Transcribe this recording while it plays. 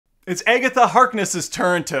It's Agatha Harkness's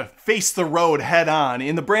turn to face the road head on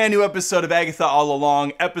in the brand new episode of Agatha All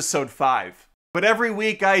Along, episode 5. But every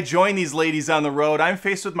week I join these ladies on the road, I'm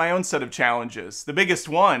faced with my own set of challenges. The biggest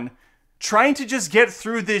one, trying to just get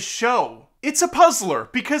through this show. It's a puzzler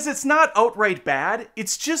because it's not outright bad,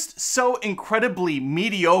 it's just so incredibly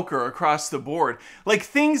mediocre across the board. Like,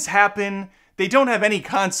 things happen, they don't have any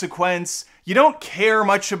consequence, you don't care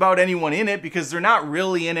much about anyone in it because they're not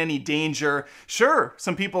really in any danger. Sure,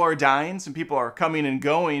 some people are dying, some people are coming and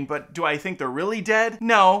going, but do I think they're really dead?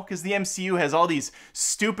 No, because the MCU has all these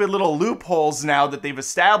stupid little loopholes now that they've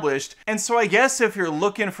established, and so I guess if you're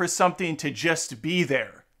looking for something to just be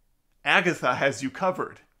there, Agatha has you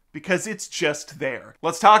covered, because it's just there.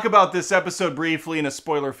 Let's talk about this episode briefly in a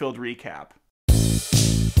spoiler-filled recap.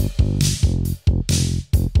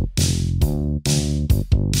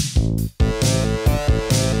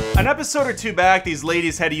 An episode or two back, these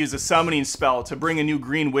ladies had to use a summoning spell to bring a new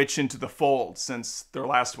green witch into the fold since their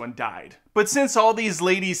last one died. But since all these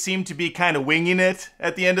ladies seem to be kind of winging it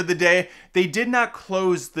at the end of the day, they did not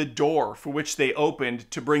close the door for which they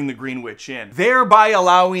opened to bring the green witch in, thereby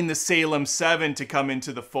allowing the Salem 7 to come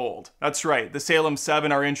into the fold. That's right, the Salem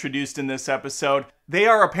 7 are introduced in this episode. They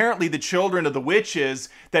are apparently the children of the witches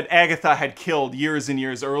that Agatha had killed years and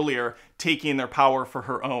years earlier, taking their power for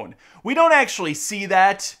her own. We don't actually see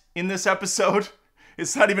that in this episode.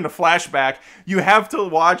 It's not even a flashback. You have to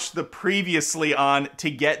watch the previously on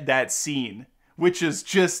to get that scene, which is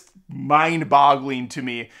just mind-boggling to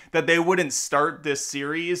me that they wouldn't start this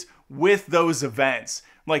series with those events.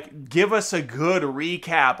 Like, give us a good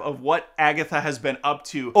recap of what Agatha has been up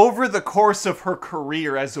to over the course of her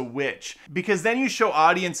career as a witch. Because then you show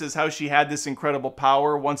audiences how she had this incredible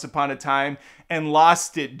power once upon a time and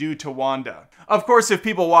lost it due to Wanda. Of course, if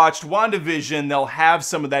people watched WandaVision, they'll have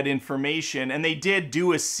some of that information, and they did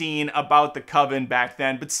do a scene about the Coven back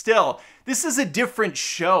then, but still, this is a different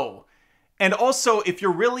show. And also, if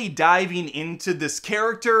you're really diving into this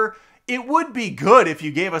character, it would be good if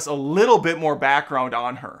you gave us a little bit more background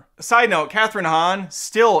on her. Side note, Catherine Hahn,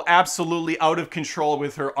 still absolutely out of control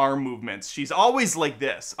with her arm movements. She's always like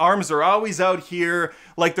this. Arms are always out here,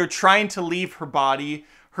 like they're trying to leave her body.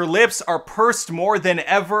 Her lips are pursed more than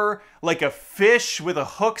ever, like a fish with a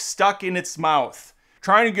hook stuck in its mouth.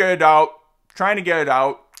 Trying to get it out, trying to get it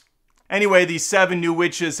out. Anyway, these 7 new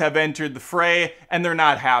witches have entered the fray, and they're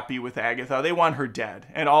not happy with Agatha. They want her dead,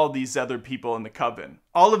 and all these other people in the Coven.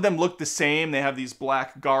 All of them look the same. They have these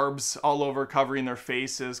black garbs all over, covering their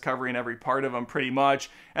faces, covering every part of them pretty much,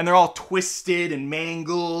 and they're all twisted and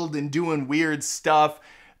mangled and doing weird stuff.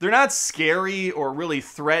 They're not scary or really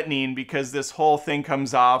threatening because this whole thing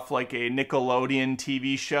comes off like a Nickelodeon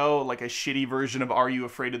TV show, like a shitty version of Are You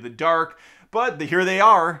Afraid of the Dark? But here they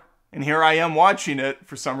are. And here I am watching it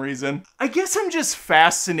for some reason. I guess I'm just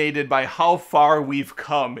fascinated by how far we've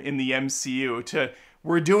come in the MCU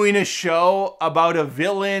we're doing a show about a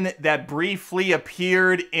villain that briefly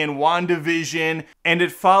appeared in WandaVision, and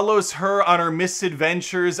it follows her on her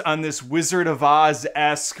misadventures on this Wizard of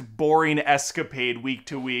Oz-esque boring escapade week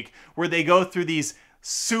to week, where they go through these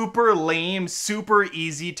super lame, super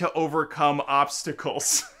easy to overcome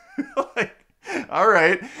obstacles. All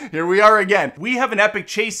right, here we are again. We have an epic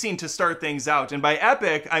chase scene to start things out. And by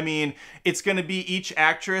epic, I mean it's going to be each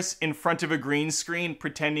actress in front of a green screen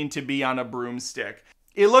pretending to be on a broomstick.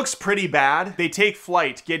 It looks pretty bad. They take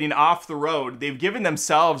flight, getting off the road. They've given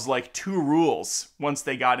themselves like 2 rules once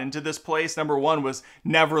they got into this place. Number 1 was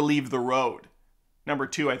never leave the road. Number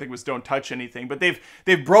 2, I think, was don't touch anything. But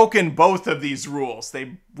they've broken both of these rules.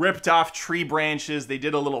 They ripped off tree branches, they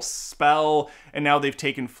did a little spell, and now they've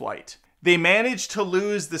taken flight. They managed to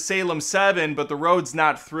lose the Salem 7, but the road's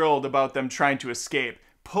not thrilled about them trying to escape.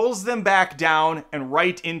 Pulls them back down and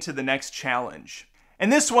right into the next challenge.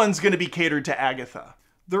 And this one's going to be catered to Agatha.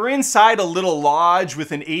 They're inside a little lodge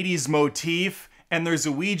with an 80s motif, and there's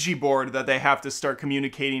a Ouija board that they have to start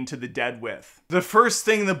communicating to the dead with. The first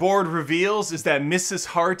thing the board reveals is that Mrs.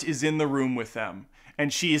 Hart is in the room with them,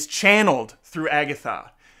 and she is channeled through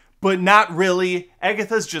Agatha. But not really.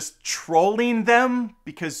 Agatha's just trolling them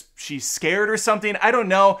because she's scared or something. I don't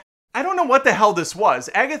know. I don't know what the hell this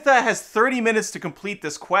was. Agatha has 30 minutes to complete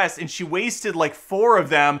this quest, and she wasted like 4 of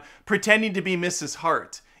them pretending to be Mrs.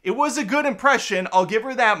 Hart. It was a good impression. I'll give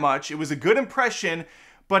her that much. It was a good impression,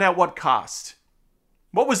 but at what cost?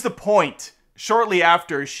 What was the point? Shortly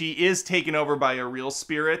after, she is taken over by a real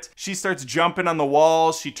spirit. She starts jumping on the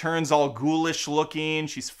walls. She turns all ghoulish looking.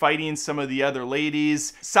 She's fighting some of the other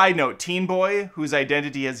ladies. Side note, Teen Boy, whose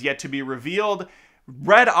identity has yet to be revealed,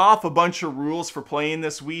 read off a bunch of rules for playing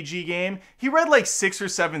this Ouija game. He read like 6 or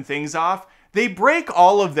 7 things off. They break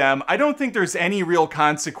all of them. I don't think there's any real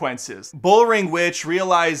consequences. Bullring Witch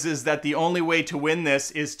realizes that the only way to win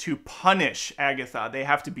this is to punish Agatha. They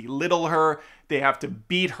have to belittle her. They have to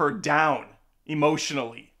beat her down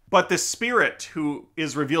emotionally. But the spirit, who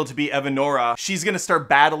is revealed to be Evanora, she's gonna start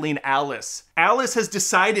battling Alice. Alice has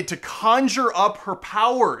decided to conjure up her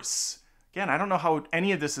powers. Again, I don't know how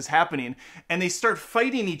any of this is happening. And they start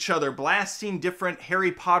fighting each other, blasting different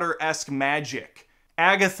Harry Potter-esque magic.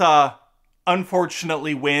 Agatha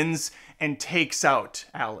unfortunately wins and takes out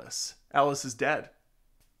Alice. Alice is dead.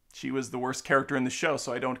 She was the worst character in the show,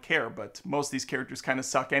 so I don't care, but most of these characters kind of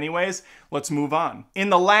suck anyways. Let's move on. In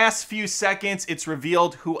the last few seconds, it's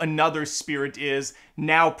revealed who another spirit is,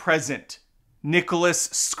 now present. Nicholas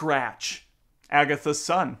Scratch, Agatha's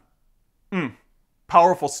son.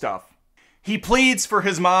 Powerful stuff. He pleads for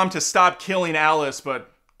his mom to stop killing Alice,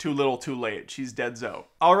 but too little, too late. She's dead-zo.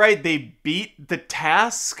 All right, they beat the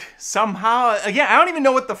task somehow. Again, I don't even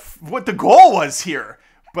know what the goal was here.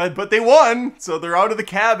 But they won, so they're out of the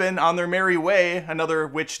cabin on their merry way. Another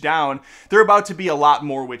witch down. They're about to be a lot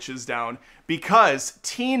more witches down because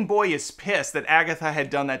Teen Boy is pissed that Agatha had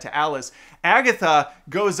done that to Alice. Agatha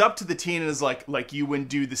goes up to the teen and is like you wouldn't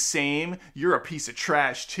do the same? You're a piece of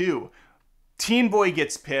trash too. Teen Boy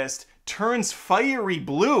gets pissed, turns fiery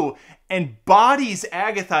blue, and bodies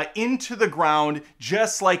Agatha into the ground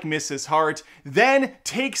just like Mrs. Hart, then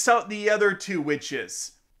takes out the other two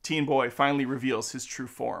witches. Teen Boy finally reveals his true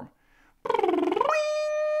form.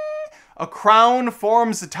 A crown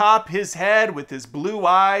forms atop his head with his blue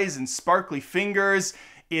eyes and sparkly fingers.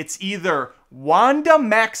 It's either Wanda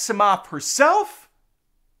Maximoff herself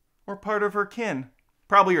or part of her kin.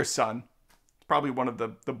 Probably her son. Probably one of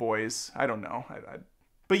the boys. I don't know.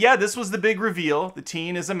 But yeah, this was the big reveal. The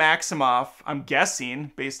teen is a Maximoff, I'm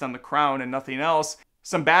guessing, based on the crown and nothing else.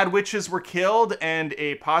 Some bad witches were killed, and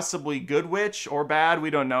a possibly good witch, or bad, we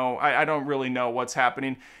don't know. I don't really know what's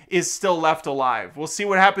happening, is still left alive. We'll see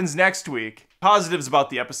what happens next week. Positives about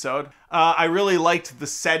the episode. I really liked the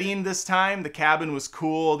setting this time. The cabin was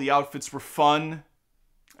cool. The outfits were fun.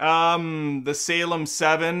 The Salem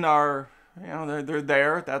 7 are, you know, they're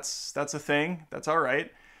there. That's a thing. That's all right.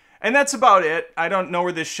 And that's about it. I don't know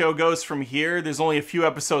where this show goes from here. There's only a few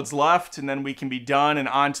episodes left, and then we can be done and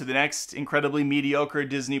on to the next incredibly mediocre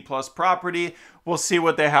Disney Plus property. We'll see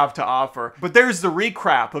what they have to offer. But there's the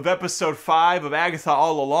recap of episode 5 of Agatha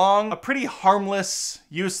All Along. A pretty harmless,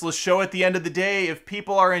 useless show at the end of the day. If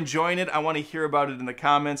people are enjoying it, I want to hear about it in the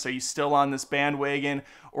comments. Are you still on this bandwagon,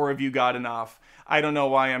 or have you gotten off? I don't know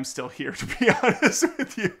why I'm still here, to be honest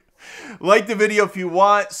with you. Like the video if you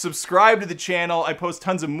want, subscribe to the channel. I post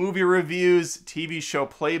tons of movie reviews, TV show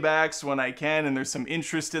playbacks when I can, and there's some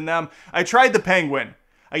interest in them. I tried The Penguin.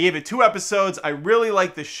 I gave it 2 episodes. I really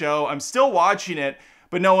like the show. I'm still watching it,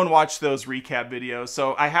 but no one watched those recap videos,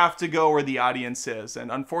 so I have to go where the audience is.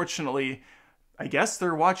 And unfortunately, I guess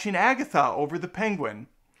they're watching Agatha over The Penguin.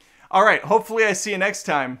 All right, hopefully I see you next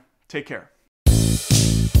time. Take care.